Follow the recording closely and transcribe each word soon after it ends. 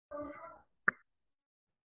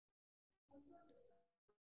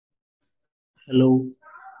Hello.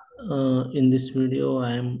 In this video,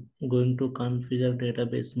 I am going to configure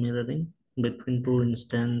database mirroring between two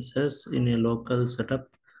instances in a local setup.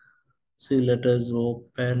 See, let us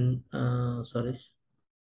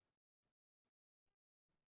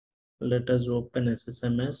let us open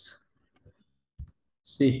SSMS.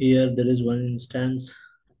 See here, there is one instance,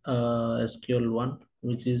 SQL1,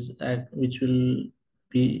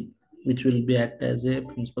 be which will be act as a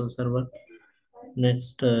principal server.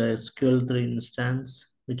 Next, SQL3 instance,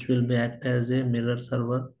 which will be act as a mirror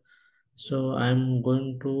server. So I'm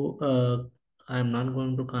not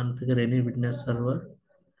going to configure any witness server.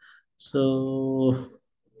 So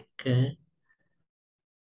okay,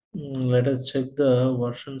 let us check the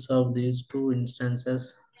versions of these two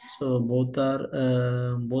instances. So both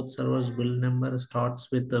servers build number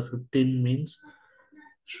starts with the 15 means.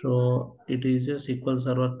 So it is a SQL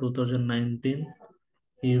Server 2019.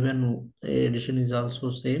 Even edition is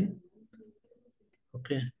also same.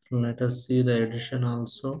 Okay, let us see the edition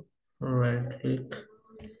also. Right click,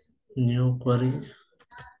 new query,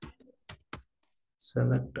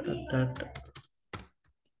 select that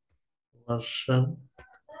version,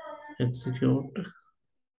 execute.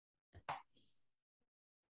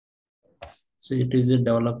 So it is a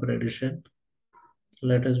developer edition.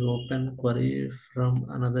 Let us open query from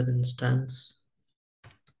another instance.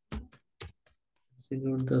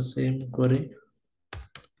 Execute the same query.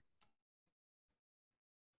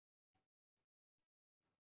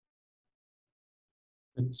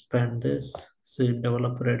 Expand this. See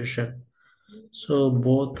developer edition. So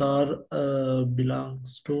both are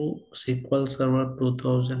belongs to SQL Server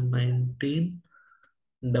 2019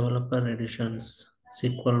 developer editions.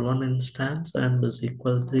 SQL 1 instance and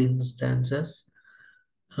SQL 3 instances.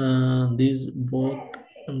 These both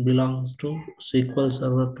belongs to SQL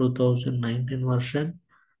Server 2019 version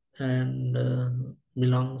and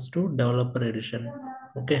belongs to developer edition.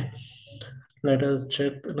 Okay, let us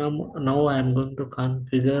check now. Now I am going to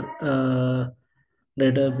configure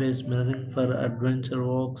database mirroring for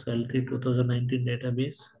AdventureWorks LT 2019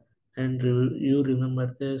 database. And you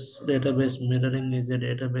remember this database mirroring is a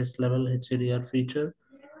database level HDR feature.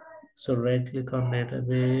 So right click on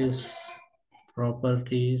database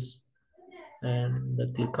properties and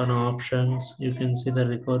click on options. You can see the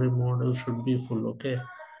recovery model should be full. Okay,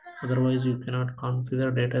 otherwise you cannot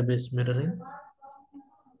configure database mirroring.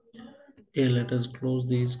 Okay, let us close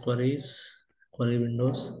these query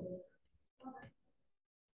windows.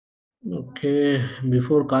 Okay,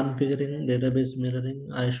 before configuring database mirroring,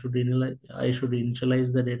 I should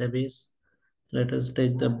initialize the database. Let us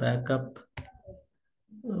take the backup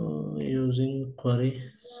using query.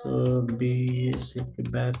 So basic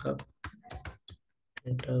backup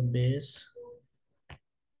database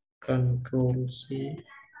control C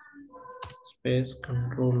space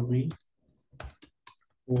control V,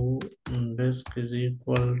 who disk is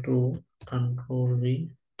equal to control V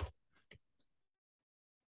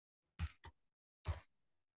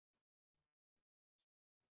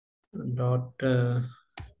dot back.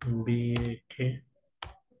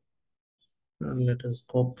 And let us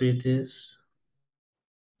copy this,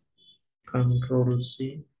 control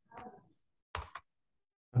C,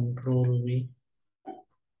 control V.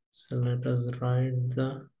 So let us write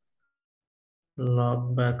the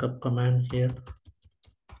log backup command here.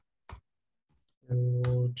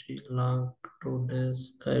 Log log to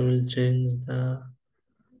disk. I will change the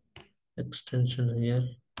extension here.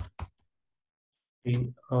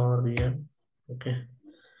 PRN. Okay.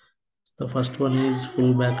 The first one is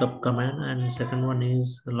full backup command and second one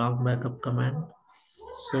is log backup command.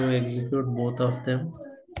 So execute both of them.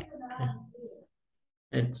 Okay.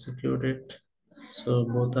 Execute it. So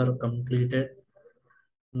both are completed.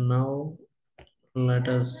 Now let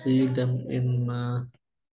us see them in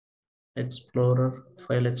Explorer,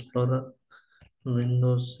 File Explorer,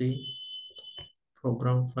 Windows C,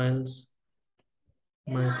 Program Files,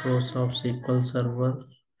 Microsoft SQL Server,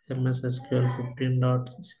 MS SQL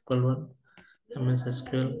 15.SQL1, MS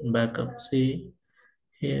SQL Backup. See,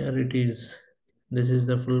 here it is. This is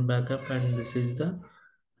the full backup and this is the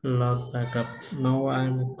log backup. Now I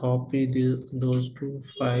am copy those two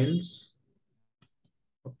files.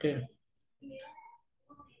 Okay,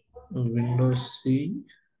 Windows C,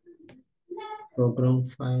 Program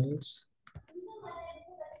Files,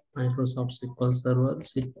 Microsoft SQL Server,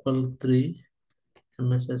 SQL 3,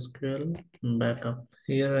 MS SQL backup.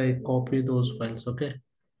 Here I copy those files. Okay.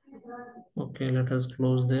 Okay, let us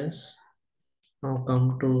close this. Now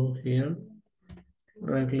come to here.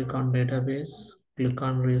 Right click on database. Click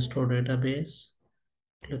on restore database.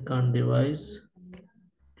 Click on device.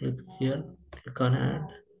 Click here. Click on add.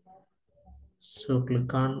 So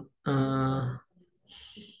click on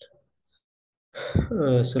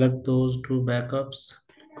select those two backups.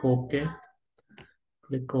 Click OK.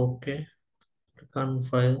 Click OK. Click on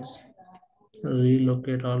files.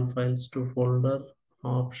 Relocate all files to folder.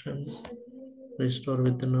 Options. Restore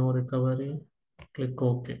with no recovery. Click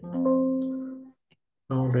OK.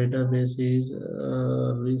 Now database is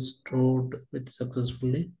restored with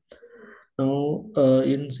successfully. Now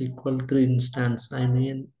in SQL 3 instance, I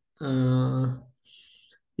mean uh,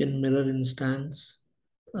 in mirror instance,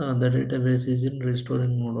 the database is in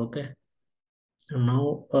restoring mode. Okay. And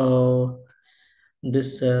now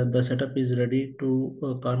this the setup is ready to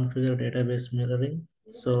configure database mirroring.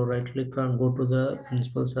 So right click on go to the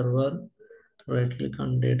principal server. Right click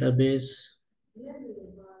on database.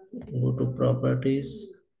 Go to properties.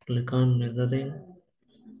 Click on mirroring.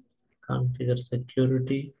 Configure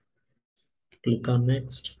security. Click on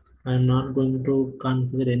next. I'm not going to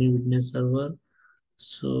configure any witness server,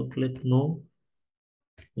 so click no.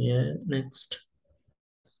 Yeah, next.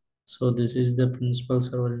 So this is the principal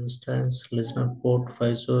server instance, listener port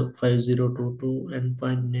 5022,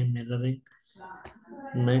 endpoint name mirroring.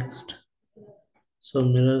 Next. So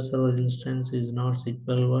mirror server instance is not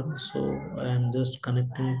SQL one, so I am just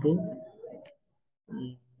connecting to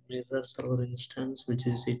mirror server instance, which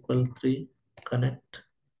is SQL 3. Connect.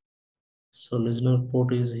 So listener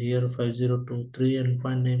port is here 5023,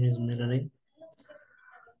 endpoint name is mirroring.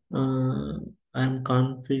 I am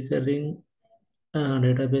configuring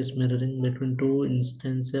database mirroring between two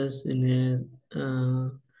instances in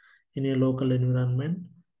a local environment.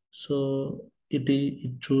 So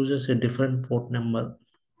it chooses a different port number.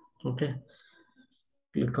 Okay,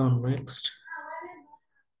 click on next.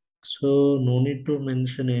 So no need to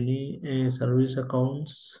mention any service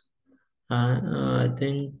accounts. I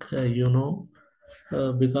think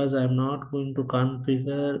because I'm not going to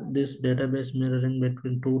configure this database mirroring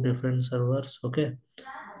between two different servers. Okay,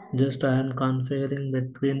 just I am configuring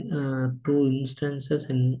between two instances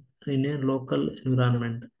in a local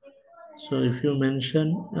environment. So if you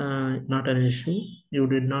mention not an issue, you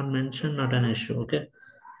did not mention not an issue. Okay,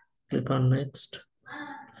 click on next,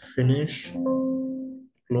 finish,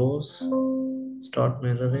 close, start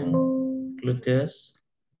mirroring, click yes.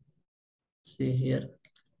 See here,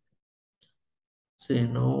 see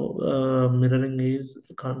now mirroring is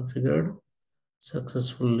configured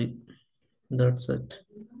successfully. That's it.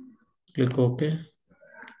 Click OK.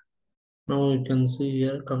 Now you can see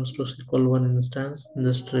here comes to SQL 1 instance.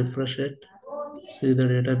 Just refresh it. See the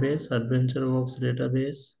database, AdventureWorks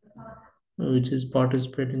database, which is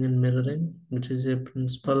participating in mirroring, which is a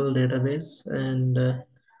principal database, and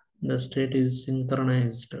the state is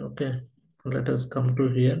synchronized. Okay, let us come to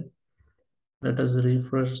here. Let us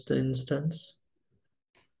refresh the instance.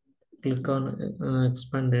 Click on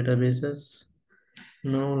expand databases.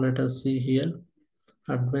 Now let us see here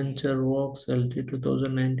AdventureWorks LT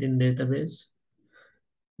 2019 database,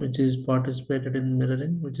 which is participated in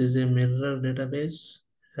mirroring, which is a mirror database,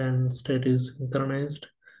 and state is synchronized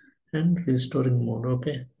and restoring mode.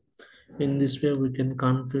 Okay, in this way we can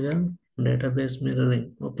configure database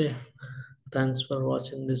mirroring. Okay, thanks for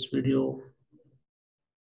watching this video.